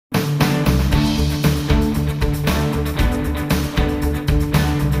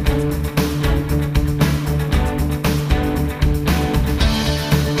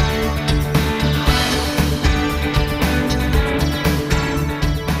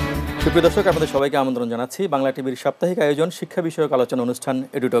সুপ্রিয় দর্শক, আপনাদের সবাইকে আমন্ত্রণ জানাচ্ছি বাংলা টিভির সাপ্তাহিক আয়োজন শিক্ষা বিষয়ক আলোচনা অনুষ্ঠান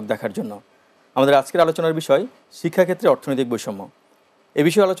এডু টক দেখার জন্য। আমাদের আজকের আলোচনার বিষয় শিক্ষাক্ষেত্রে অর্থনৈতিক বৈষম্য। এ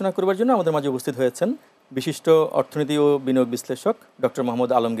বিষয়ে আলোচনা করবার জন্য আমাদের মাঝে উপস্থিত হয়েছেন বিশিষ্ট অর্থনীতি ও বিনিয়োগ বিশ্লেষক ডক্টর মোহাম্মদ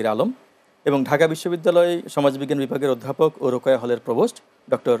আলমগীর আলম এবং ঢাকা বিশ্ববিদ্যালয় সমাজবিজ্ঞান বিভাগের অধ্যাপক ও রোকেয়া হলের প্রভোস্ট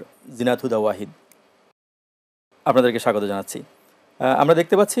ডক্টর জিনাত হুদা ওয়াহিদ। আপনাদেরকে স্বাগত জানাচ্ছি। আমরা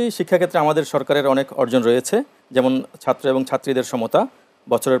দেখতে পাচ্ছি শিক্ষাক্ষেত্রে আমাদের সরকারের অনেক অর্জন রয়েছে, যেমন ছাত্র এবং ছাত্রীদের সমতা,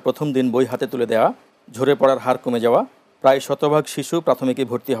 বছরের প্রথম দিন বই হাতে তুলে দেওয়া, ঝরে পড়ার হার কমে যাওয়া, প্রায় শতভাগ শিশু প্রাথমিকে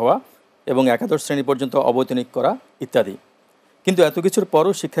ভর্তি হওয়া এবং একাদশ শ্রেণী পর্যন্ত অবৈতনিক করা ইত্যাদি। কিন্তু এত কিছুর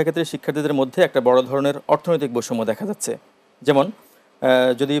পরও শিক্ষাক্ষেত্রে শিক্ষার্থীদের মধ্যে একটা বড় ধরনের অর্থনৈতিক বৈষম্য দেখা যাচ্ছে। যেমন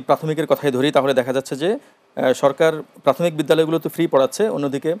যদি প্রাথমিকের কথাই ধরি, তাহলে দেখা যাচ্ছে যে সরকার প্রাথমিক বিদ্যালয়গুলোতে ফ্রি পড়াচ্ছে,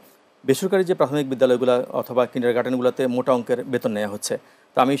 অন্যদিকে বেসরকারি যে প্রাথমিক বিদ্যালয়গুলো অথবা কিন্ডারগার্টেনগুলোতে মোটা অঙ্কের বেতন নেওয়া হচ্ছে।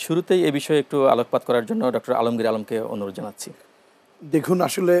 তো আমি শুরুতেই এই বিষয়ে একটু আলোকপাত করার জন্য ডক্টর আলমগীর আলমকে অনুরোধ জানাচ্ছি। দেখুন,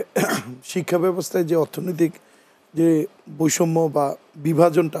 আসলে শিক্ষা ব্যবস্থায় যে অর্থনৈতিক যে বৈষম্য বা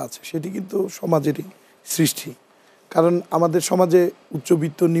বিভাজনটা আছে সেটি কিন্তু সমাজেরই সৃষ্টি। কারণ আমাদের সমাজে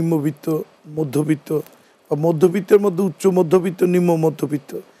উচ্চবিত্ত, নিম্নবিত্ত, মধ্যবিত্ত বা মধ্যবিত্তের মধ্যে উচ্চ মধ্যবিত্ত, নিম্ন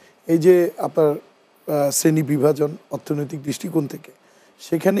মধ্যবিত্ত, এই যে আপনার শ্রেণী বিভাজন অর্থনৈতিক দৃষ্টিকোণ থেকে,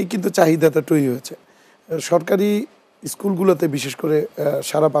 সেখানেই কিন্তু চাহিদাটা তৈরি হয়েছে। সরকারি স্কুলগুলোতে বিশেষ করে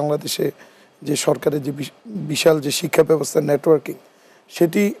সারা বাংলাদেশে যে সরকারের যে বিশাল যে শিক্ষা ব্যবস্থার নেটওয়ার্কিং,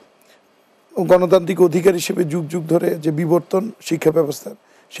 সেটি গণতান্ত্রিক অধিকার হিসেবে যুগ যুগ ধরে যে বিবর্তন শিক্ষা ব্যবস্থার,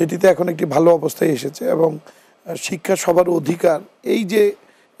 সেটিতে এখন একটি ভালো অবস্থায় এসেছে এবং শিক্ষা সবার অধিকার, এই যে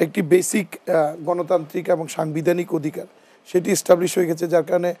একটি বেসিক গণতান্ত্রিক এবং সাংবিধানিক অধিকার, সেটি এস্টাবলিশ হয়ে গেছে। যার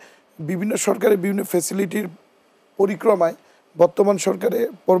কারণে বিভিন্ন সরকারের বিভিন্ন ফেসিলিটির পরিক্রমায় বর্তমান সরকারে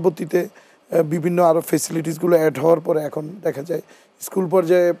পরবর্তীতে বিভিন্ন আরও ফেসিলিটিসগুলো অ্যাড হওয়ার পরে এখন দেখা যায় স্কুল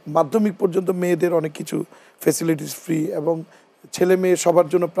পর্যায়ে মাধ্যমিক পর্যন্ত মেয়েদের অনেক কিছু ফেসিলিটিস ফ্রি এবং ছেলে মেয়ে সবার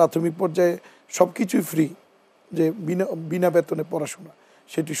জন্য প্রাথমিক পর্যায়ে সব কিছুই ফ্রি, যে বিনা বেতনে পড়াশোনা,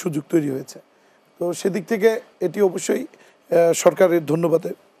 সেটি সুযোগ তৈরি হয়েছে। তো সেদিক থেকে এটি অবশ্যই সরকারের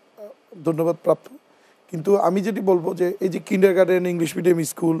ধন্যবাদ প্রাপ্ত। কিন্তু আমি যেটি বলবো যে এই যে kindergarten, English medium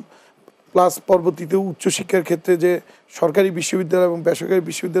school plus পরবর্তীতে উচ্চশিক্ষার ক্ষেত্রে যে সরকারি বিশ্ববিদ্যালয় এবং বেসরকারি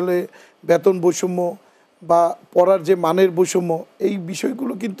বিশ্ববিদ্যালয়ে বেতন বৈষম্য বা পড়ার যে মানের বৈষম্য, এই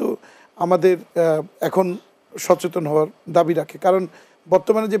বিষয়গুলো কিন্তু আমাদের এখন সচেতন হওয়ার দাবি রাখে। কারণ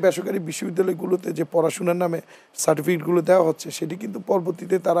বর্তমানে যে বেসরকারি বিশ্ববিদ্যালয়গুলোতে যে পড়াশোনার নামে সার্টিফিকেটগুলো দেওয়া হচ্ছে, সেটি কিন্তু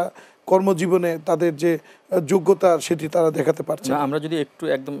পরবর্তীতে তারা কর্মজীবনে তাদের যে যোগ্যতা সেটি তারা দেখাতে পারছে না। আমরা যদি একটু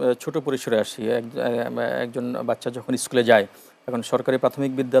একদম ছোট পরিসরে আসি, একজন বাচ্চা যখন স্কুলে যায়, এখন সরকারি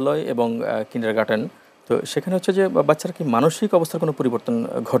প্রাথমিক বিদ্যালয় এবং কিন্ডারগার্টেন, তো সেখানে হচ্ছে যে বাচ্চার কি মানসিক অবস্থার কোনো পরিবর্তন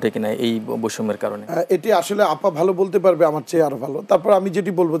ঘটে কিনা এই বৈষম্যের কারণে? এটি আসলে আপা ভালো বলতে পারবে, আমার চেয়ে আরও ভালো। তারপর আমি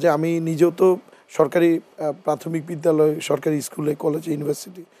যেটি বলবো যে আমি নিজেও তো সরকারি প্রাথমিক বিদ্যালয়, সরকারি স্কুলে, কলেজে,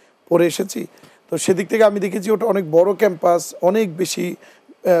 ইউনিভার্সিটি পড়ে এসেছি। তো সেদিক থেকে আমি দেখেছি ওটা অনেক বড় ক্যাম্পাস, অনেক বেশি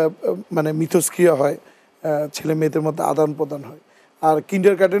মানে মিথস্ক্রিয়া হয়, ছেলে মেয়েদের মধ্যে আদান প্রদান হয়। আর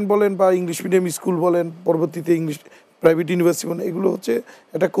কিন্ডারগার্টেন বলেন বা ইংলিশ মিডিয়াম স্কুল বলেন, পরবর্তীতে ইংলিশ প্রাইভেট ইউনিভার্সিটি বলেন, এগুলো হচ্ছে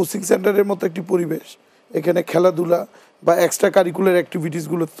একটা কোচিং সেন্টারের মতো একটি পরিবেশ। এখানে খেলাধুলা বা এক্সট্রা কারিকুলার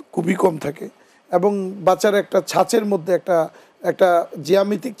অ্যাক্টিভিটিসগুলো খুবই কম থাকে এবং বাচ্চারা একটা ছাঁচের মধ্যে, একটা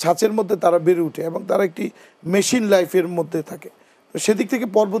জ্যামিতিক ছাঁচের মধ্যে তারা বেড়ে ওঠে এবং তারা একটি মেশিন লাইফের মধ্যে থাকে। তো সেদিক থেকে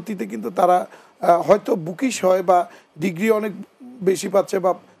পরবর্তীতে কিন্তু তারা হয়তো বুকিশ হয় বা ডিগ্রি অনেক বেশি পাচ্ছে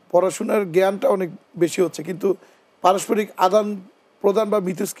বা পড়াশোনার জ্ঞানটা অনেক বেশি হচ্ছে, কিন্তু পারস্পরিক আদান প্রদান বা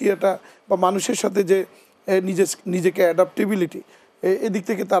মিথস্ক্রিয়াটা বা মানুষের সাথে যে নিজেকে অ্যাডাপ্টেবিলিটি, এদিক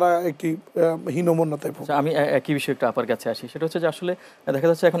থেকে তারা একটি হীনমন্যতায় ভোগে। আমি একই বিষয়ে একটু আপনার কাছে আসি। সেটা হচ্ছে যে আসলে দেখা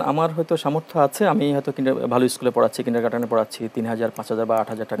যাচ্ছে এখন আমার হয়তো সামর্থ্য আছে, আমি হয়তো ভালো স্কুলে পড়াচ্ছি, কিন্ডারগার্টেনে পড়াচ্ছি, 3,000, 5,000 বা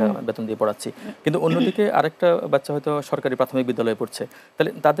 8,000 টাকা বেতন দিয়ে পড়াচ্ছি, কিন্তু অন্যদিকে আরেকটা বাচ্চা হয়তো সরকারি প্রাথমিক বিদ্যালয়ে পড়ছে।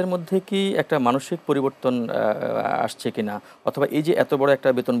 তাহলে তাদের মধ্যে কি একটা মানসিক পরিবর্তন আসছে কিনা, অথবা এই যে এত বড় একটা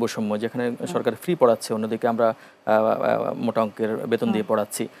বেতন বৈষম্য, যেখানে সরকার ফ্রি পড়াচ্ছে, অন্যদিকে আমরা মোটা অঙ্কের বেতন দিয়ে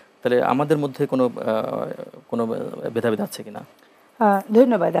পড়াচ্ছি, তাহলে আমাদের মধ্যে কোনো ভেদাভেদ আছে কিনা?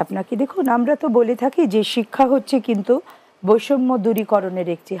 ধন্যবাদ আপনাকে। দেখুন, আমরা তো বলে থাকি যে শিক্ষা হচ্ছে কিন্তু বৈষম্য দূরীকরণের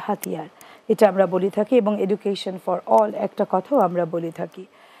একটি হাতিয়ার, এটা আমরা বলে থাকি, এবং এডুকেশন ফর অল একটা কথাও আমরা বলে থাকি।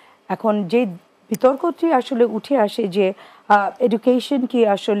 এখন যে বিতর্কটি আসলে উঠে আসে যে এডুকেশন কি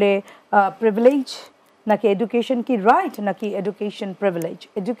আসলে প্রিভিলেজ নাকি এডুকেশন কি রাইট, নাকি এডুকেশন প্রিভিলেজ,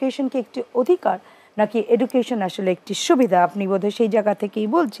 এডুকেশন কি একটি অধিকার নাকি এডুকেশন আসলে একটি সুবিধা, আপনি বোধহয় সেই জায়গা থেকেই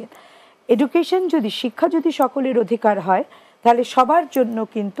বলছেন। এডুকেশন যদি, শিক্ষা যদি সকলের অধিকার হয়, তাহলে সবার জন্য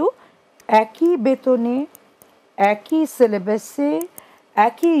কিন্তু একই বেতনে, একই সিলেবাসে,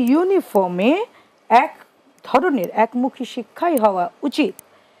 একই ইউনিফর্মে এক ধরনের একমুখী শিক্ষাই হওয়া উচিত।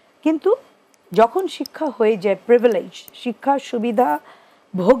 কিন্তু যখন শিক্ষা হয়ে যায় প্রিভিলেজ, শিক্ষার সুবিধা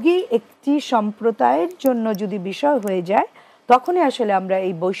ভোগী একটি সম্প্রদায়ের জন্য যদি বিষয় হয়ে যায়, তখনই আসলে আমরা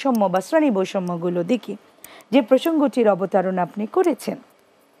এই বৈষম্য বা শ্রেণী বৈষম্যগুলো দেখি। যে প্রসঙ্গটির অবতারণ আপনি করেছেন,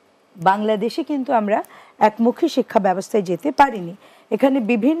 বাংলাদেশে কিন্তু আমরা একমুখী শিক্ষা ব্যবস্থায় যেতে পারিনি। এখানে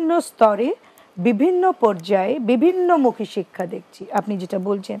বিভিন্ন স্তরে, বিভিন্ন পর্যায়ে বিভিন্নমুখী শিক্ষা দেখছি। আপনি যেটা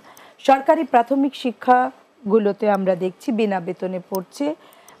বলছেন, সরকারি প্রাথমিক শিক্ষাগুলোতে আমরা দেখছি বিনা বেতনে পড়ছে,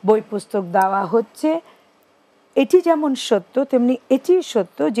 বই পুস্তক দেওয়া হচ্ছে। এটি যেমন সত্য, তেমনি এটি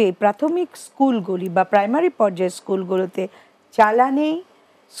সত্য যে প্রাথমিক স্কুলগুলি বা প্রাইমারি পর্যায়ের স্কুলগুলোতে চালা নেই,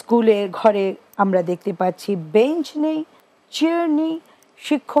 স্কুলের ঘরে আমরা দেখতে পাচ্ছি বেঞ্চ নেই, চেয়ার নেই।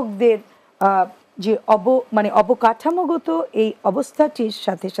 শিক্ষকদের যে অবকাঠামোগত এই অবস্থাটির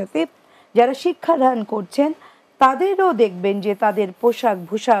সাথে সাথে যারা শিক্ষাদান করছেন তাদেরও দেখবেন যে তাদের পোশাক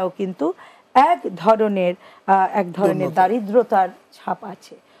ভূষাও কিন্তু এক ধরনের দারিদ্রতার ছাপ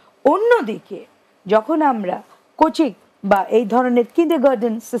আছে। অন্যদিকে যখন আমরা কোচিং বা এই ধরনের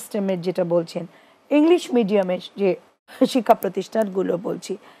কিন্ডারগার্টেন সিস্টেমের যেটা বলছেন, ইংলিশ মিডিয়ামের যে শিক্ষা প্রতিষ্ঠানগুলো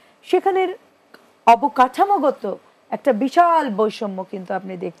বলছি, সেখানের অবকাঠামোগত একটা বিশাল বৈষম্য কিন্তু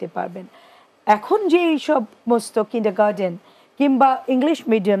আপনি দেখতে পারবেন। এখন যে এই সমস্ত কিন্ডারগার্টেন কিংবা ইংলিশ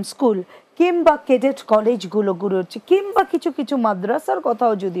মিডিয়াম স্কুল কিংবা কেডেট কলেজগুলো হচ্ছে, কিংবা কিছু কিছু মাদ্রাসার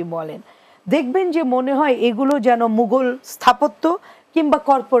কথাও যদি বলেন, দেখবেন যে মনে হয় এগুলো যেন মুঘল স্থাপত্য কিংবা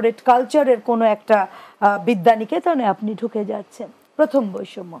কর্পোরেট কালচারের কোনো একটা বিদ্যানিকেতনে আপনি ঢুকে যাচ্ছেন। প্রথম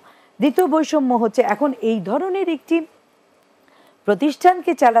বৈষম্য। দ্বিতীয় বৈষম্য হচ্ছে, এখন এই ধরনের একটি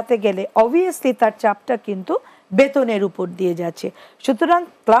প্রতিষ্ঠানকে চালাতে গেলে অবভিয়াসলি তার চাপটা কিন্তু বেতনের উপর দিয়ে যাচ্ছে। সুতরাং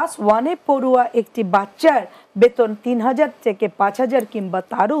ক্লাস 1-এ পড়ুয়া একটি বাচ্চার বেতন 3,000 থেকে 5,000 কিংবা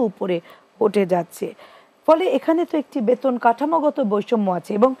তারও উপরে উঠে যাচ্ছে। ফলে এখানে তো একটি বেতন কাঠামোগত বৈষম্য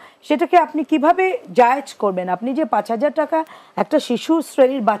আছে, এবং সেটাকে আপনি কিভাবে জায়েজ করবেন? আপনি যে 5,000 টাকা একটা শিশু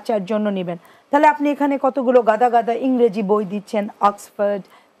শ্রেণীর বাচ্চার জন্য নেবেন, তাহলে আপনি এখানে কতগুলো গাদা গাদা ইংরেজি বই দিচ্ছেন, অক্সফোর্ড,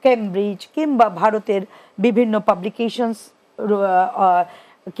 কেমব্রিজ কিংবা ভারতের বিভিন্ন পাবলিকেশনস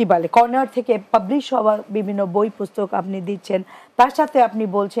কর্নার থেকে পাবলিশ হওয়া বিভিন্ন বই পুস্তক আপনি দিচ্ছেন। তার সাথে আপনি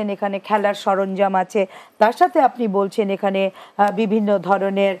বলছেন এখানে খেলার সরঞ্জাম আছে, তার সাথে আপনি বলছেন এখানে বিভিন্ন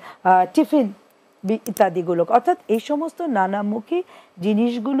ধরনের টিফিন ইত্যাদিগুলো, অর্থাৎ এই সমস্ত নানামুখী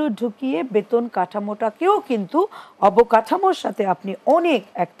জিনিসগুলো ঢুকিয়ে বেতন কাঠামোটাকেও কিন্তু অবকাঠামোর সাথে আপনি অনেক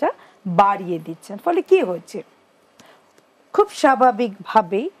একটা বাড়িয়ে দিচ্ছেন। ফলে কি হচ্ছে, খুব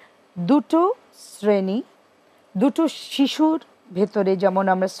স্বাভাবিকভাবেই দুটো শ্রেণী, দুটো শিশুর ভেতরে যেমন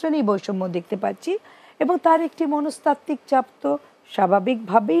আমরা শ্রেণী বৈষম্য দেখতে পাচ্ছি, এবং তার একটি মনস্তাত্ত্বিক চাপ তো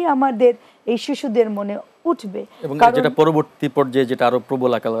স্বাভাবিকভাবেই আমাদের এই শিশুদের মনে উঠবে, এবং যেটা পরবর্তী পর্যায়ে যেটা আরো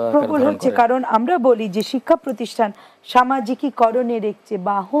প্রবল হচ্ছে। কারণ আমরা বলি যে শিক্ষা প্রতিষ্ঠান সামাজিকীকরণের একটি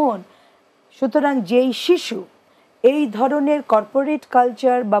বাহন। সুতরাং যেই শিশু এই ধরনের কর্পোরেট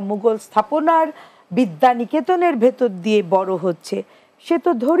কালচার বা মুঘল স্থাপনার বিদ্যানিকেতনের ভেতর দিয়ে বড় হচ্ছে, সে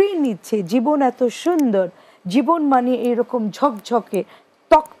তো ধরেই নিচ্ছে জীবন এত সুন্দর, জীবন মানে এরকম ঝকঝকে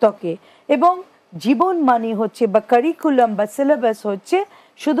তকতকে, এবং জীবন মানে হচ্ছে বা কারিকুলাম বা সিলেবাস হচ্ছে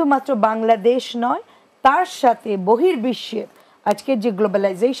শুধুমাত্র বাংলাদেশ নয়, তার সাথে বহির্বিশ্বের, আজকের যে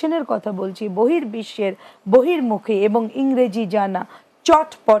গ্লোবালাইজেশনের কথা বলছি, বহির্বিশ্বের বহির্মুখী এবং ইংরেজি জানা,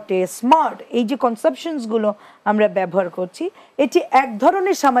 চটপটে, স্মার্ট, এই যে কনসেপশনসগুলো আমরা ব্যবহার করছি, এটি এক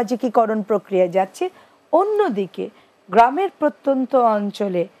ধরনের সামাজিকীকরণ প্রক্রিয়া যাচ্ছে। অন্যদিকে গ্রামের প্রত্যন্ত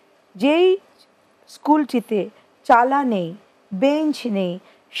অঞ্চলে যেই স্কুলটিতে চালা নেই, বেঞ্চ নেই,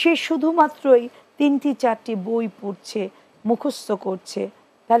 সে শুধুমাত্রই 3-4টি বই পড়ছে, মুখস্থ করছে,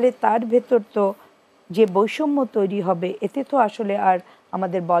 তাহলে তার ভেতর তো যে বৈষম্য তৈরি হবে, এতে তো আসলে আর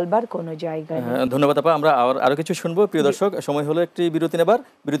আমাদের বলবার কোনো জায়গা নেই। ধন্যবাদ আপা। আমরা আরো কিছু শুনবো। প্রিয় দর্শক, সময় হলো একটি বিরতি নেবার।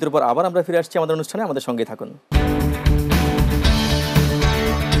 বিরতির পর আবার আমরা ফিরে আসছি আমাদের অনুষ্ঠানে, আমাদের সঙ্গেই থাকুন।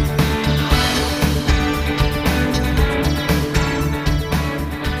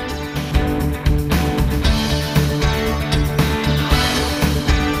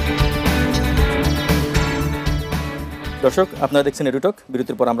 দর্শক, আপনারা দেখছেন এডু টক।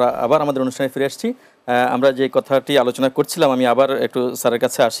 বিরতির পর আমরা আবার আমাদের অনুষ্ঠানে ফিরে আসছি। আমরা যে কথাটি আলোচনা করছিলাম, আমি আবার একটু স্যারের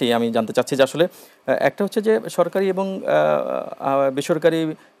কাছে আসি। আমি জানতে চাচ্ছি যে আসলে একটা হচ্ছে যে সরকারি এবং বেসরকারি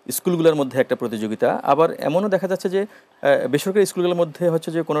স্কুলগুলোর মধ্যে একটা প্রতিযোগিতা, আবার এমনও দেখা যাচ্ছে যে বেসরকারি স্কুলগুলোর মধ্যে হচ্ছে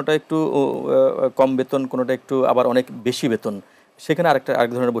যে কোনোটা একটু কম বেতন, কোনোটা একটু আবার অনেক বেশি বেতন, সেখানে আরেক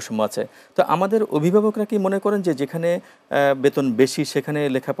ধরনের বৈষম্য আছে। তো আমাদের অভিভাবকরা কি মনে করেন যে যেখানে বেতন বেশি সেখানে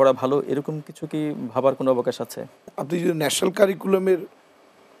লেখাপড়া ভালো, এরকম কিছু কি ভাবার কোনো অবকাশ আছে? আপনি যদি ন্যাশনাল কারিকুলামের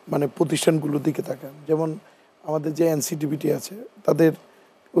প্রতিষ্ঠানগুলোর দিকে তাকান, যেমন আমাদের যে এনসিটিভিটি আছে, তাদের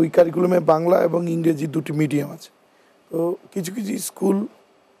ওই কারিকুলামে বাংলা এবং ইংরেজি দুটি মিডিয়াম আছে। তো কিছু কিছু স্কুল,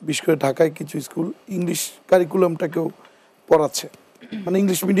 বিশেষ করে ঢাকায় কিছু স্কুল ইংলিশ কারিকুলামটাকেও পড়াচ্ছে,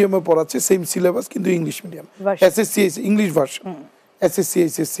 ইংলিশ মিডিয়ামে পড়াচ্ছে, সেম সিলেবাস কিন্তু English medium, SSC English version, SSC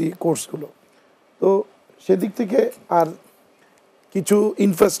HSC কোর্সগুলো। তো সেদিক থেকে আর কিছু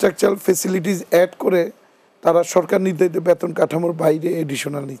ইনফ্রাস্ট্রাকচার ফেসিলিটিস অ্যাড করে তারা সরকার নির্ধারিত বেতন কাঠামোর বাইরে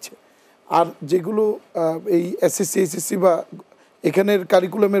এডিশনাল নিচ্ছে। আর যেগুলো এই এসএসসি এইচএসসি বা এখানের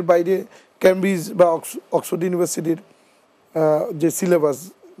কারিকুলামের বাইরে ক্যামব্রিজ বা অক্সফোর্ড ইউনিভার্সিটির যে সিলেবাস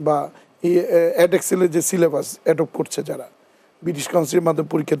বা এই অ্যাডেক্সেলের যে সিলেবাস অ্যাডপ্ট করছে, যারা ব্রিটিশ কাউন্সিলের মাধ্যমে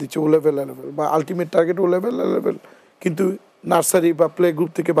পরীক্ষা দিচ্ছে ও লেভেল বা আলটিমেট টার্গেট ও লেভেল, কিন্তু নার্সারি বা প্লে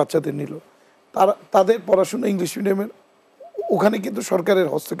গ্রুপ থেকে বাচ্চাদের নিল, তাদের পড়াশোনা ইংলিশ মিডিয়ামের, ওখানে কিন্তু সরকারের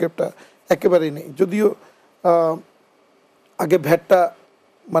হস্তক্ষেপটা একেবারেই নেই। যদিও আগে ভ্যাটটা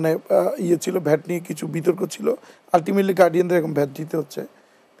মানে ছিল, ভ্যাট নিয়ে কিছু বিতর্ক ছিল, আলটিমেটলি গার্ডিয়ানদের এখন ভ্যাট দিতে হচ্ছে।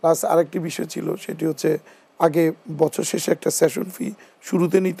 প্লাস আরেকটি বিষয় ছিল, সেটি হচ্ছে আগে বছর শেষে একটা সেশন ফি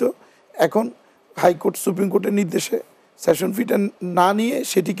শুরুতে নিত, এখন হাইকোর্ট সুপ্রিম কোর্টের নির্দেশে সেশন ফিটা না নিয়ে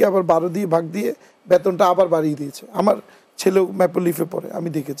সেটিকে আবার 12 দিয়ে ভাগ দিয়ে বেতনটা আবার বাড়িয়ে দিয়েছে। আমার ছেলেও ম্যাপল লিফে পড়ে, আমি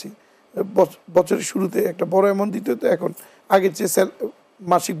দেখেছি বছরের শুরুতে একটা বড় অ্যামাউন্ট দিতে হতো, এখন আগের চেয়ে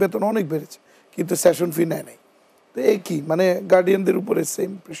মাসিক বেতন অনেক বেড়েছে, কিন্তু সেশন ফি নেয় নাই। তো এই কি মানে গার্ডিয়ানদের উপরে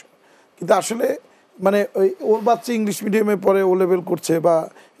সেম প্রেশার। কিন্তু আসলে মানে ওর বাচ্চা ইংলিশ মিডিয়ামে পড়ে ও লেভেল করছে বা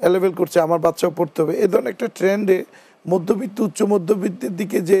এ লেভেল করছে, আমার বাচ্চাও পড়তে হবে, এ ধরনের একটা ট্রেন্ডে মধ্যবিত্ত উচ্চ মধ্যবিত্তের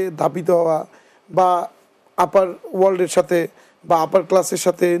দিকে যে ধাপিত হওয়া বা আপার ওয়ার্ল্ডের সাথে বা আপার ক্লাসের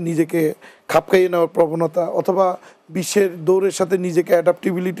সাথে নিজেকে খাপ খাইয়ে নেওয়ার প্রবণতা, অথবা বিশ্বের দৌড়ের সাথে নিজেকে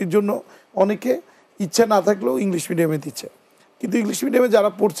অ্যাডাপ্টেবিলিটির জন্য অনেকে ইচ্ছা না থাকলেও ইংলিশ মিডিয়ামে দিচ্ছে। কিন্তু ইংলিশ মিডিয়ামে যারা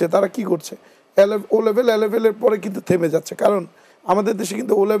পড়ছে তারা কি করছে, ও লেভেল এ লেভেলের পরে কিন্তু থেমে যাচ্ছে। কারণ আমাদের দেশে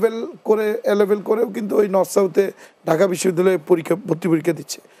কিন্তু ও লেভেল করে এ লেভেল করেও কিন্তু ওই নর্থ সাউথে ঢাকা বিশ্ববিদ্যালয়ে ভর্তি পরীক্ষা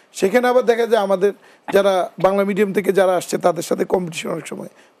দিচ্ছে। সেখানে আবার দেখা যায় আমাদের যারা বাংলা মিডিয়াম থেকে যারা আসছে তাদের সাথে কম্পিটিশন অনেক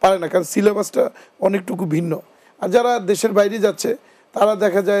সময় পারে না, কারণ সিলেবাসটা অনেকটুকু ভিন্ন। আর যারা দেশের বাইরে যাচ্ছে তারা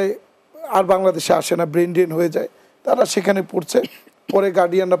দেখা যায় আর বাংলাদেশে আসে না, ব্রেন ড্রেন হয়ে যায়, তারা সেখানে পড়ছে, পরে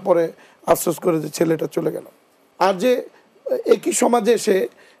গার্ডিয়ানরা পরে আফসোস করে যে ছেলেটা চলে গেল। আর যে একই সমাজে এসে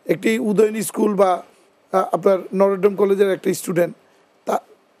একটি উদয়নী স্কুল বা আপনার নরডম কলেজের একটা স্টুডেন্ট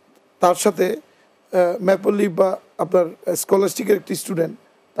তার সাথে ম্যাপল লিফ বা আপনার স্কলাস্টিকের একটি স্টুডেন্ট,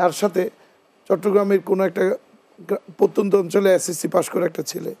 তার সাথে চট্টগ্রামের কোনো একটা প্রত্যন্ত অঞ্চলে এসএসসি পাশ করা একটা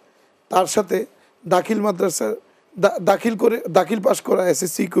ছেলে, তার সাথে দাখিল মাদ্রাসার দাখিল পাশ করা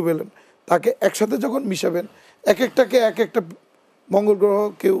এসএসসি ইকুইভ্যালেন্ট, তাকে একসাথে যখন মিশাবেন, এক একটাকে এক একটা মঙ্গল গ্রহ,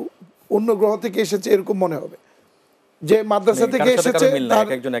 কেউ অন্য গ্রহ থেকে এসেছে এরকম মনে হবে। যে মাদ্রাসা থেকে এসেছে তার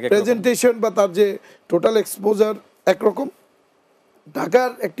প্রেজেন্টেশন বা তার যে টোটাল এক্সপোজার একরকম,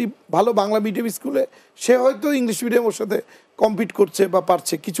 ঢাকার একটি ভালো বাংলা মিডিয়াম স্কুলে সে হয়তো ইংলিশ মিডিয়াম ওর সাথে কম্পিট করছে বা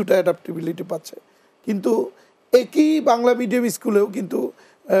পারছে, কিছুটা অ্যাডাপ্টেবিলিটি পাচ্ছে, কিন্তু একই বাংলা মিডিয়াম স্কুলেও কিন্তু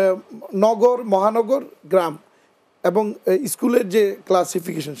নগর, মহানগর, গ্রাম এবং স্কুলের যে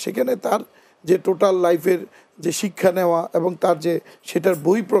ক্লাসিফিকেশন, সেখানে তার যে টোটাল লাইফের যে শিক্ষা নেওয়া এবং তার যে সেটার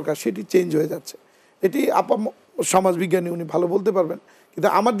বই প্রকাশ, সেটি চেঞ্জ হয়ে যাচ্ছে। এটি সমাজবিজ্ঞানী, উনি ভালো বলতে পারবেন। কিন্তু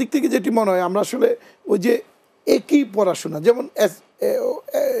আমার দিক থেকে যেটি মনে হয়, আমরা আসলে ওই যে একই পড়াশোনা, যেমন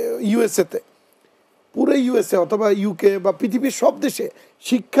ইউএসএতে, পুরো ইউএসএ অথবা ইউকে বা পৃথিবীর সব দেশে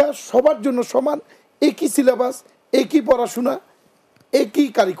শিক্ষা সবার জন্য সমান, একই সিলেবাস, একই পড়াশোনা, একই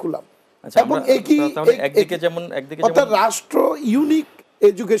কারিকুলাম এবং একই, অর্থাৎ রাষ্ট্র ইউনিক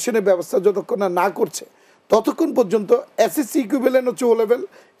এডুকেশনের ব্যবস্থা যতক্ষণ না করছে ততক্ষণ পর্যন্ত এসএসসি ইকুইভ্যালেন্ট হচ্ছে ও লেভেল,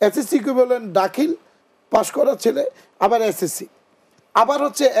 এসএসসি ইকুইভ্যালেন্ট দাখিল পাশ করা ছেলে, আবার এসএসসি, আবার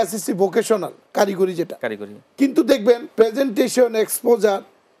হচ্ছে এসএসসি ভোকেশনাল কারিগরি, যেটা কারিগরি, কিন্তু দেখবেন প্রেজেন্টেশন, এক্সপোজার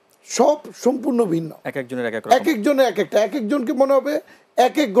সব সম্পূর্ণ ভিন্ন, এক একজনের এক একটা, এক একজনকে মনে হবে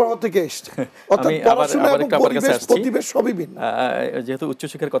এক এক গ্রহ থেকে এসছে, অর্থাৎ পড়াশোনা এবং পরিবেশ সবই ভিন্ন। যেহেতু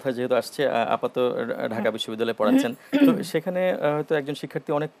উচ্চশিক্ষার কথা যেহেতু আসছে, আপাতত ঢাকা বিশ্ববিদ্যালয়ে পড়াচ্ছেন, তো সেখানে হয়তো একজন শিক্ষার্থী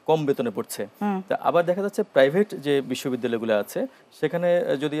অনেক কম বেতনে পড়ছে, তা আবার দেখা যাচ্ছে প্রাইভেট যে বিশ্ববিদ্যালয়গুলো আছে সেখানে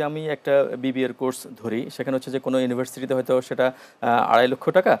যদি আমি একটা বিবিএর কোর্স ধরি, সেখানে হচ্ছে যে কোনো ইউনিভার্সিটিতে হয়তো সেটা 2.5 লক্ষ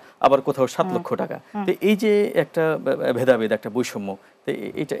টাকা, আবার কোথাও 7 লক্ষ টাকা। তো এই যে একটা ভেদাভেদ, একটা বৈষম্য, তো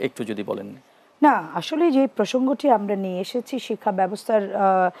এটা একটু যদি বলেন। না, আসলে যে প্রসঙ্গটি আমরা নিয়ে এসেছি শিক্ষা ব্যবস্থার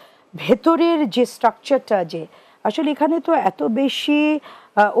ভেতরের যে স্ট্রাকচারটা, যে আসলে এখানে তো এত বেশি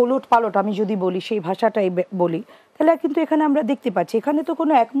ওলট পালট, আমি যদি বলি সেই ভাষাটাই বলি, তাহলে কিন্তু এখানে আমরা দেখতে পাচ্ছি এখানে তো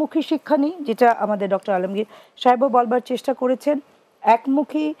কোনো একমুখী শিক্ষা নেই, যেটা আমাদের ডক্টর আলমগীর সাহেবও বলবার চেষ্টা করেছেন।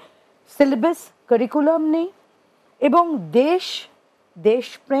 একমুখী সিলেবাস, কারিকুলাম নেই, এবং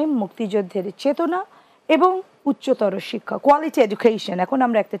দেশপ্রেম, মুক্তিযুদ্ধের চেতনা এবং উচ্চতর শিক্ষা, কোয়ালিটি এডুকেশন, এখন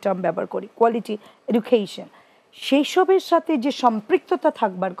আমরা একটা টার্ম ব্যবহার করি কোয়ালিটি এডুকেশন, সেই সবের সাথে যে সম্পৃক্ততা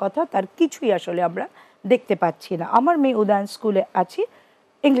থাকবার কথা তার কিছুই আসলে আমরা দেখতে পাচ্ছি না। আমার মেয়ে উদয়ন স্কুলে আছে,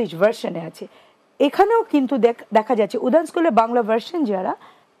 ইংলিশ ভার্সনে আছে, এখানেও কিন্তু দেখা যাচ্ছে উদয়ন স্কুলে বাংলা ভার্সন যারা,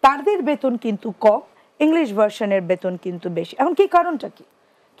 তাদের বেতন কিন্তু কম ইংলিশ ভার্সনের বেতন কিন্তু বেশি। এখন কি কারণটা কি,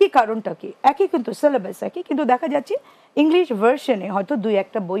 কি কারণটা কি? একই কিন্তু সিলেবাস একই, কিন্তু দেখা যাচ্ছে ইংলিশ ভার্সনে হয়তো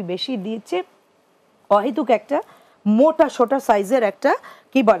 2-1টা বই বেশি দিয়েছে, অহেতুক একটা মোটা সোটা সাইজের একটা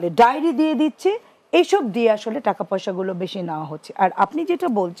কি বলে ডায়েরি দিয়ে দিচ্ছে, এইসব দিয়ে আসলে টাকা পয়সাগুলো বেশি নেওয়া হচ্ছে। আর আপনি যেটা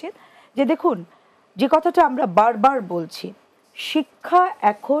বলছেন যে দেখুন, যে কথাটা আমরা বারবার বলছি, শিক্ষা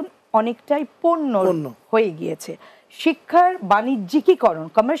এখন অনেকটাই পণ্য হয়ে গিয়েছে। শিক্ষার বাণিজ্যিকীকরণ,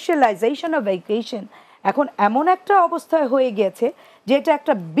 কমার্শিয়ালাইজেশন অফ এডুকেশন এখন এমন একটা অবস্থায় হয়ে গিয়েছে যে এটা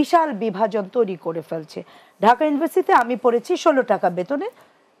একটা বিশাল বিভাজন তৈরি করে ফেলছে। ঢাকা ইউনিভার্সিটিতে আমি পড়েছি 16 টাকা বেতনে,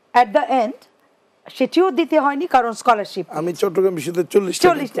 অ্যাট দ্য এন্ড সেটিও দিতে হয়নি কারণ স্কলারশিপ। আমি চট্টগ্রাম বিশ্ববিদ্যালয়ে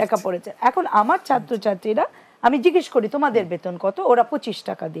 40 টাকা পড়েছে। এখন আমার ছাত্রছাত্রীরা, আমি জিজ্ঞেস করি তোমাদের বেতন কত, ওরা 25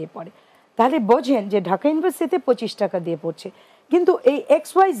 টাকা দিয়ে পড়ে। তাহলে বোঝেন যে ঢাকা ইউনিভার্সিটিতে 25 টাকা দিয়ে পড়ছে, কিন্তু এই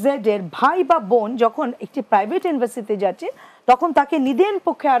XYZ এর ভাই বা বোন যখন একটি প্রাইভেট ইউনিভার্সিটিতে যাচ্ছে তখন তাকে নিদেন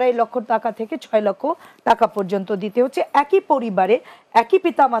পক্ষে 2.5 লক্ষ টাকা থেকে 6 লক্ষ টাকা পর্যন্ত দিতে হচ্ছে। একই পরিবারে একই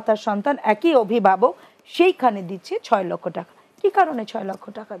পিতামাতার সন্তান, একই অভিভাবক, সেইখানে দিচ্ছে 6 লক্ষ টাকা। কি কারণে 6 লক্ষ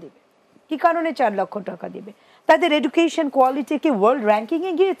টাকা দিবে, কি কারণে 4 লক্ষ টাকা দিবে? তাদের এডুকেশন কোয়ালিটি কি ওয়ার্ল্ড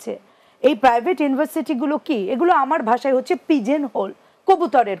র্যাঙ্কিংয়ে গিয়েছে? এই প্রাইভেট ইউনিভার্সিটিগুলো কি, এগুলো আমার ভাষায় হচ্ছে পিজেন হোল,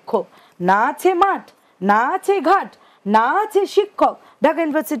 কবুতরের খোপ। না আছে মাঠ, না আছে ঘাট, না আছে শিক্ষক, ঢাকা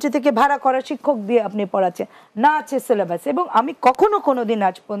ইউনিভার্সিটি থেকে ভাড়া করা শিক্ষক দিয়ে আপনি পড়াচ্ছেন, না আছে সিলেবাস। এবং আমি কখনো কোনোদিন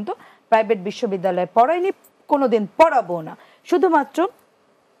আজ পর্যন্ত প্রাইভেট বিশ্ববিদ্যালয়ে পড়াইনি, কোনোদিন পড়াবো না। শুধুমাত্র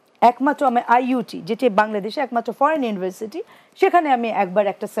একমাত্র আমি IUT, যেটি বাংলাদেশে একমাত্র ফরেন ইউনিভার্সিটি, সেখানে আমি একবার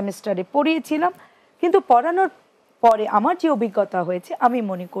একটা সেমিস্টারে পড়িয়েছিলাম। কিন্তু পড়ানোর পরে আমার যে অভিজ্ঞতা হয়েছে, আমি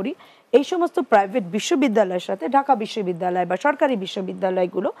মনে করি এই সমস্ত প্রাইভেট বিশ্ববিদ্যালয়ের সাথে ঢাকা বিশ্ববিদ্যালয় বা সরকারি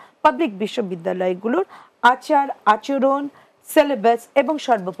বিশ্ববিদ্যালয়গুলো, পাবলিক বিশ্ববিদ্যালয়গুলোর আচার আচরণ, সিলেবাস এবং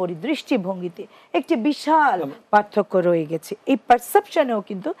সর্বোপরি দৃষ্টিভঙ্গিতে একটি বিশাল পার্থক্য রয়ে গেছে। এই পারসেপশনেও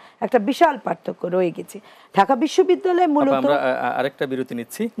কিন্তু একটা বিশাল পার্থক্য রয়ে গেছে। ঢাকা বিশ্ববিদ্যালয় মূলত আমরা আরেকটা বিরতি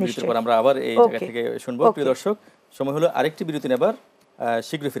নিচ্ছি, বিরতির পর আমরা আবার এই জায়গা থেকে শুনবো। প্রিয় দর্শক, সময় হলো আরেকটি বিরতি নেবার,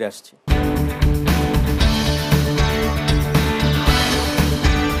 শীঘ্র ফিরে আসছি।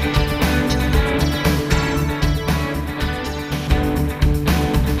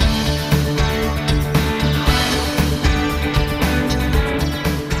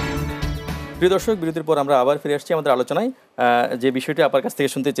 প্রিয় দর্শক, বিরতির পর আমরা আবার ফিরে আসছি আমাদের আলোচনায়। যে বিষয়টি আপনার কাছ থেকে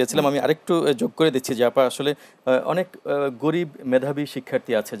শুনতে চেয়েছিলাম, আমি আরেকটু যোগ করে দিচ্ছি যে আপা আসলে অনেক গরিব মেধাবী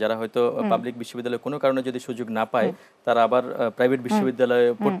শিক্ষার্থী আছে যারা হয়তো পাবলিক বিশ্ববিদ্যালয়ে কোনো কারণে যদি সুযোগ না পায়, তারা আবার প্রাইভেট বিশ্ববিদ্যালয়ে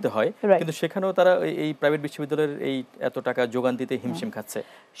পড়তে হয়, কিন্তু সেখানেও তারা এই প্রাইভেট বিশ্ববিদ্যালয়ের এই এত টাকা যোগান দিতে হিমশিম খাচ্ছে।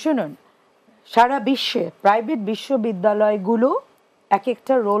 শুনুন, সারা বিশ্বে প্রাইভেট বিশ্ববিদ্যালয়গুলো এক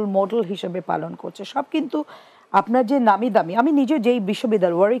একটা রোল মডেল হিসেবে পালন করছে। সব কিন্তু আপনার যে নামি দামি, আমি নিজে যেই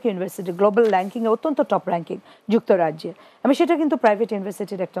বিশ্ববিদ্যালয় ওয়ারিক ইউনিভার্সিটি গ্লোবাল র্যাঙ্কিংয়ে অত্যন্ত টপ র্যাঙ্কিং যুক্তরাজ্যের, আমি সেটা কিন্তু প্রাইভেট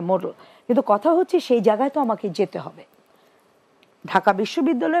ইউনিভার্সিটির একটা মডেল। কিন্তু কথা হচ্ছে সেই জায়গায় তো আমাকে যেতে হবে। ঢাকা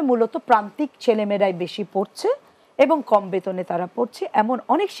বিশ্ববিদ্যালয়ে মূলত প্রান্তিক ছেলেমেয়েরাই বেশি পড়ছে এবং কম বেতনে তারা পড়ছে। এমন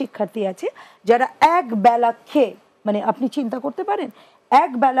অনেক শিক্ষার্থী আছে যারা এক বেলা খেয়ে, মানে আপনি চিন্তা করতে পারেন,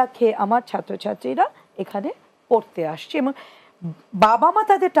 এক বেলা খেয়ে আমার ছাত্রছাত্রীরা এখানে পড়তে আসছে এবং বাবা মা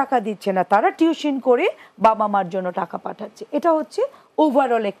তাদের টাকা দিচ্ছে না, তারা টিউশন করে বাবা মার জন্য টাকা পাঠাচ্ছে। এটা হচ্ছে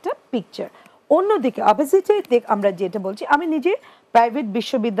ওভারঅল একটা পিকচার। অন্যদিকে অপোজিটে আমরা যেটা বলছি, আমি নিজে প্রাইভেট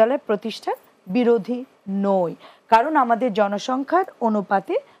বিশ্ববিদ্যালয় প্রতিষ্ঠান বিরোধী নই, কারণ আমাদের জনসংখ্যার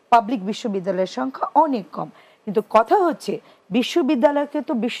অনুপাতে পাবলিক বিশ্ববিদ্যালয়ের সংখ্যা অনেক কম। কিন্তু কথা হচ্ছে বিশ্ববিদ্যালয়কে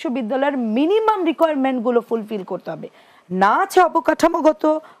তো বিশ্ববিদ্যালয়ের মিনিমাম রিকোয়ারমেন্টগুলো ফুলফিল করতে হবে। না আছে অবকাঠামোগত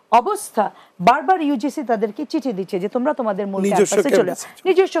অবস্থা, বারবার ইউজিসি তাদেরকে চিঠি দিচ্ছে যে তোমরা তোমাদের মূল ক্যাম্পাসে চলে,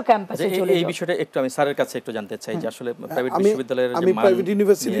 নিজস্ব ক্যাম্পাসে চলে। এই বিষয়টা একটু আমি স্যারের কাছে একটু জানতে চাই যে আসলে প্রাইভেট বিশ্ববিদ্যালয়ের আমি প্রাইভেট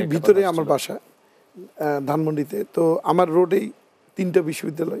ইউনিভার্সিটির ভিতরে আমার বাসা ধানমন্ডিতে, তো আমার রোডেই 3টা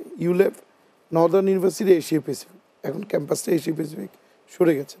বিশ্ববিদ্যালয়, ইউলেভ, নর্দার্ন ইউনিভার্সিটি, এশিয়া প্যাসিফিক। এখন ক্যাম্পাসটা এশিয়া প্যাসিফিক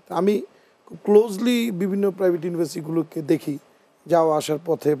সরে গেছে। আমি খুব ক্লোজলি বিভিন্ন প্রাইভেট ইউনিভার্সিটিগুলোকে দেখি, যাওয়া আসার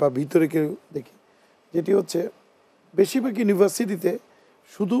পথে বা ভিতরে কেউ দেখি, যেটি হচ্ছে বেশিরভাগ ইউনিভার্সিটিতে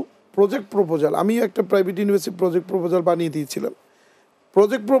শুধু প্রজেক্ট প্রপোজাল। আমি একটা প্রাইভেট ইউনিভার্সিটি প্রজেক্ট প্রপোজাল বানিয়ে দিয়েছিলাম।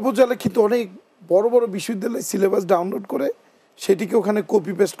 প্রজেক্ট প্রপোজালে কিন্তু অনেক বড় বড় বিশ্ববিদ্যালয় সিলেবাস ডাউনলোড করে সেটিকে ওখানে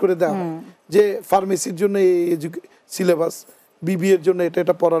কপি পেস্ট করে দেওয়া হয় যে ফার্মেসির জন্য এই সিলেবাস, বিবিএর জন্য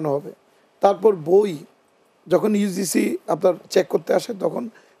এটা পড়ানো হবে। তারপর বই যখন ইউজিসি আপনার চেক করতে আসে তখন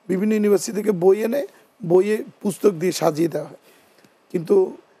বিভিন্ন ইউনিভার্সিটি থেকে বই এনে বইয়ে পুস্তক দিয়ে সাজিয়ে দেওয়া হয়। কিন্তু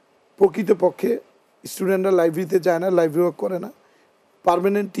প্রকৃতপক্ষে স্টুডেন্টরা লাইব্রেরিতে যায় না, লাইব্রেরি ওয়ার্ক করে না,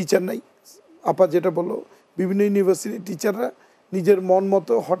 পার্মানেন্ট টিচার নাই। আপা যেটা বললো, বিভিন্ন ইউনিভার্সিটির টিচাররা নিজের মন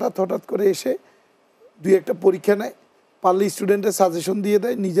মতো হঠাৎ করে এসে 2-1টা পরীক্ষা নেয়, পারলে স্টুডেন্টের সাজেশন দিয়ে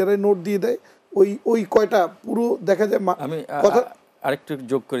দেয়, নিজেরাই নোট দিয়ে দেয়। ওই কয়টা পুরো দেখা যায় কথা আরেকটু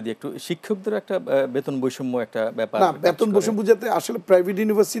যোগ করে দিই, একটু শিক্ষকদের একটা বেতন বৈষম্য একটা ব্যাপার না, বেতন বৈষম্য বুঝাতে আসলে প্রাইভেট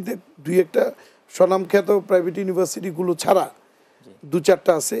ইউনিভার্সিটিতে দুই একটা স্বনামখ্যাত প্রাইভেট ইউনিভার্সিটিগুলো ছাড়া দু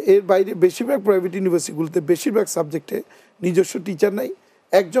চারটা আছে, এর বাইরে বেশিরভাগ প্রাইভেট ইউনিভার্সিটিগুলোতে বেশিরভাগ সাবজেক্টে নিজস্ব টিচার নাই।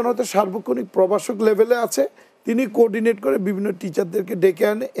 একজন হয়তো সার্বক্ষণিক প্রভাষক লেভেলে আছে, তিনি কোঅর্ডিনেট করে বিভিন্ন টিচারদেরকে ডেকে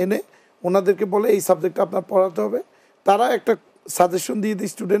এনে ওনাদেরকে বলে এই সাবজেক্টটা আপনার পড়াতে হবে। তারা একটা সাজেশন দিয়ে দেয়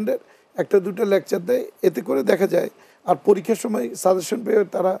স্টুডেন্টের, একটা দুটো লেকচার দেয়, এতে করে দেখা যায় আর পরীক্ষার সময় সাজেশন পেয়ে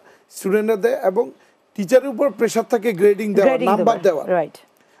তারা স্টুডেন্টরা দেয় এবং টিচারের উপর প্রেশার থাকে গ্রেডিং দেওয়া, নাম্বার দেওয়া।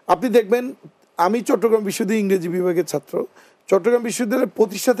 আপনি দেখবেন, আমি চট্টগ্রাম বিশ্ববিদ্যালয় ইংরেজি বিভাগের ছাত্র। চট্টগ্রাম বিশ্ববিদ্যালয়ের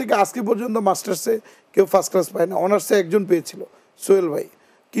প্রতিষ্ঠা থেকে আজকে পর্যন্ত মাস্টার্সে কেউ ফার্স্ট ক্লাস পায় না, অনার্সে একজন পেয়েছিল, সোহেল ভাই।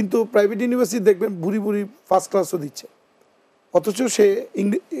 কিন্তু প্রাইভেট ইউনিভার্সিটি দেখবেন বুড়ি বুড়ি ফার্স্ট ক্লাসও দিচ্ছে, অথচ সে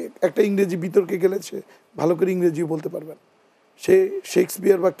একটা ইংরেজি বিতর্কে গেলে সে ভালো করে ইংরেজিও বলতে পারবেন। সে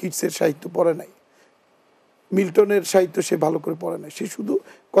শেক্সপিয়ার বা কিটসের সাহিত্য পড়ে নাই, মিল্টনের সাহিত্য সে ভালো করে পড়ে নাই, সে শুধু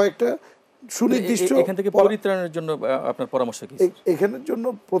কয়েকটা সুনির্দিষ্ট। এখান থেকে পরিত্রাণের জন্য আপনার পরামর্শ কি? এখানের জন্য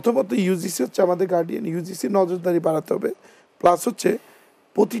প্রথমত ইউজিসি হচ্ছে আমাদের গার্ডিয়ান, ইউজিসি নজরদারি বাড়াতে হবে। প্লাস হচ্ছে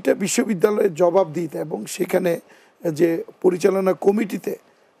প্রতিটা বিশ্ববিদ্যালয়ের জবাব দিতে এবং সেখানে যে পরিচালনা কমিটিতে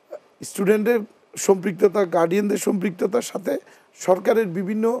স্টুডেন্টদের সম্পৃক্ততা, গার্ডিয়ানদের সম্পৃক্ততার সাথে সরকারের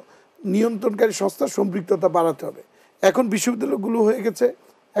বিভিন্ন নিয়ন্ত্রণকারী সংস্থার সম্পৃক্ততা বাড়াতে হবে। এখন বিশ্ববিদ্যালয়গুলো হয়ে গেছে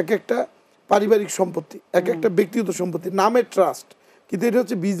এক একটা পারিবারিক সম্পত্তি, এক একটা ব্যক্তিগত সম্পত্তি, নামে ট্রাস্ট, কিন্তু এটা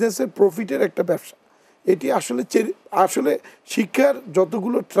হচ্ছে বিজনেসের প্রফিটের একটা ব্যবসা। এটি আসলে শিক্ষার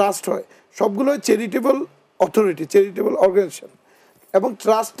যতগুলো ট্রাস্ট হয় সবগুলো হয় চ্যারিটেবল অথরিটি, চ্যারিটেবল অর্গানাইজেশন, এবং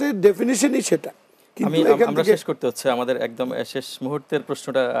ট্রাস্টের ডেফিনিশনই সেটা। আমরা শেষ করতে হচ্ছে, আমাদের একদম শেষ মুহূর্তের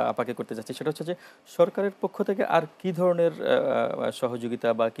প্রশ্নটা আপাকে করতে যাচ্ছি, সেটা হচ্ছে যে সরকারের পক্ষ থেকে আর কি ধরনের সহযোগিতা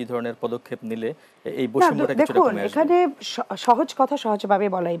বা কি ধরনের পদক্ষেপ নিলে এই বৈষম্যটা কিছুটা কমে আসবে? এখানে সহজ কথা সহজভাবে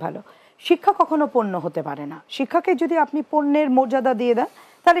বলাই ভালো। শিক্ষা কখনো পণ্য হতে পারে না। শিক্ষাকে যদি আপনি পণ্যের মর্যাদা দিয়ে দেন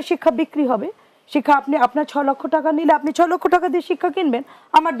তাহলে শিক্ষা বিক্রি হবে। শিক্ষা আপনি আপনার 6 লক্ষ টাকা নিলে আপনি 6 লক্ষ টাকা দিয়ে শিক্ষা কিনবেন,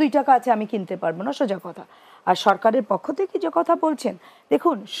 আমার 2 টাকা আছে আমি কিনতে পারবো না, সোজা কথা। আর সরকারের পক্ষ থেকে যে কথা বলছেন,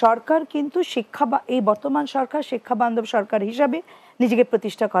 দেখুন সরকার কিন্তু এই বর্তমান সরকার শিক্ষা বান্ধব সরকার হিসাবে নিজেকে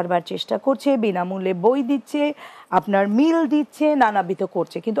প্রতিষ্ঠা করবার চেষ্টা করছে, বিনামূল্যে বই দিচ্ছে, আপনার মিল দিচ্ছে, নানাবিধ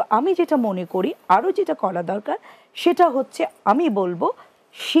করছে। কিন্তু আমি যেটা মনে করি আরও যেটা করা দরকার সেটা হচ্ছে, আমি বলবো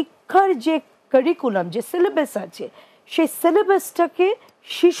শিক্ষার যে কারিকুলাম, যে সিলেবাস আছে, সেই সিলেবাসটাকে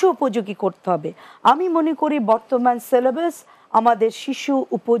শিশু উপযোগী করতে হবে। আমি মনে করি বর্তমান সিলেবাস আমাদের শিশু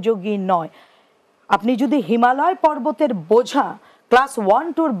উপযোগী নয়। আপনি যদি হিমালয় পর্বতের বোঝা ক্লাস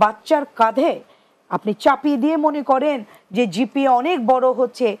 1-2 বাচ্চার কাঁধে আপনি চাপিয়ে দিয়ে মনে করেন যে জিপিএ অনেক বড়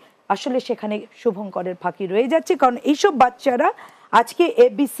হচ্ছে, আসলে সেখানে শুভঙ্করের ফাঁকি রয়ে যাচ্ছে। কারণ এইসব বাচ্চারা আজকে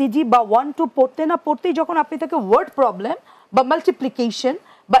ABCD বা 1-2 পড়তে না পড়তেই যখন আপনি তাকে ওয়ার্ড প্রবলেম বা মাল্টিপ্লিকেশন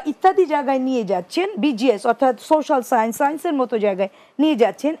বা ইত্যাদি জায়গায় নিয়ে যাচ্ছেন, BGS অর্থাৎ সোশ্যাল সায়েন্সের মতো জায়গায় নিয়ে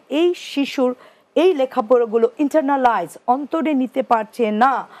যাচ্ছেন, এই শিশুর এই লেখাপড়াগুলো ইন্টারনালাইজ অন্তরে নিতে পারছে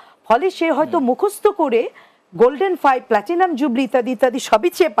না। ফলে সে হয়তো মুখস্থ করে গোল্ডেন 5, প্ল্যাটিনাম জুবলি ইত্যাদি ইত্যাদি সবই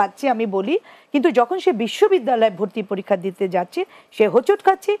সে পাচ্ছে আমি বলি, কিন্তু যখন সে বিশ্ববিদ্যালয়ে ভর্তি পরীক্ষা দিতে যাচ্ছে সে হোঁচট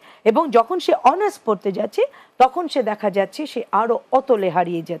খাচ্ছে, এবং যখন সে অনার্স পড়তে যাচ্ছে তখন সে দেখা যাচ্ছে সে আরো অতলে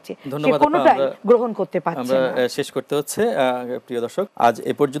হারিয়ে যাচ্ছে, সে কোনোটাই গ্রহণ করতে পারছে না। আমরা শেষ করতে হচ্ছে। প্রিয় দর্শক, আজ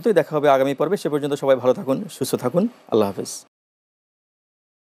এ পর্যন্তই, দেখা হবে আগামী পর্বে। সে পর্যন্ত সবাই ভালো থাকুন, সুস্থ থাকুন, আল্লাহ হাফেজ।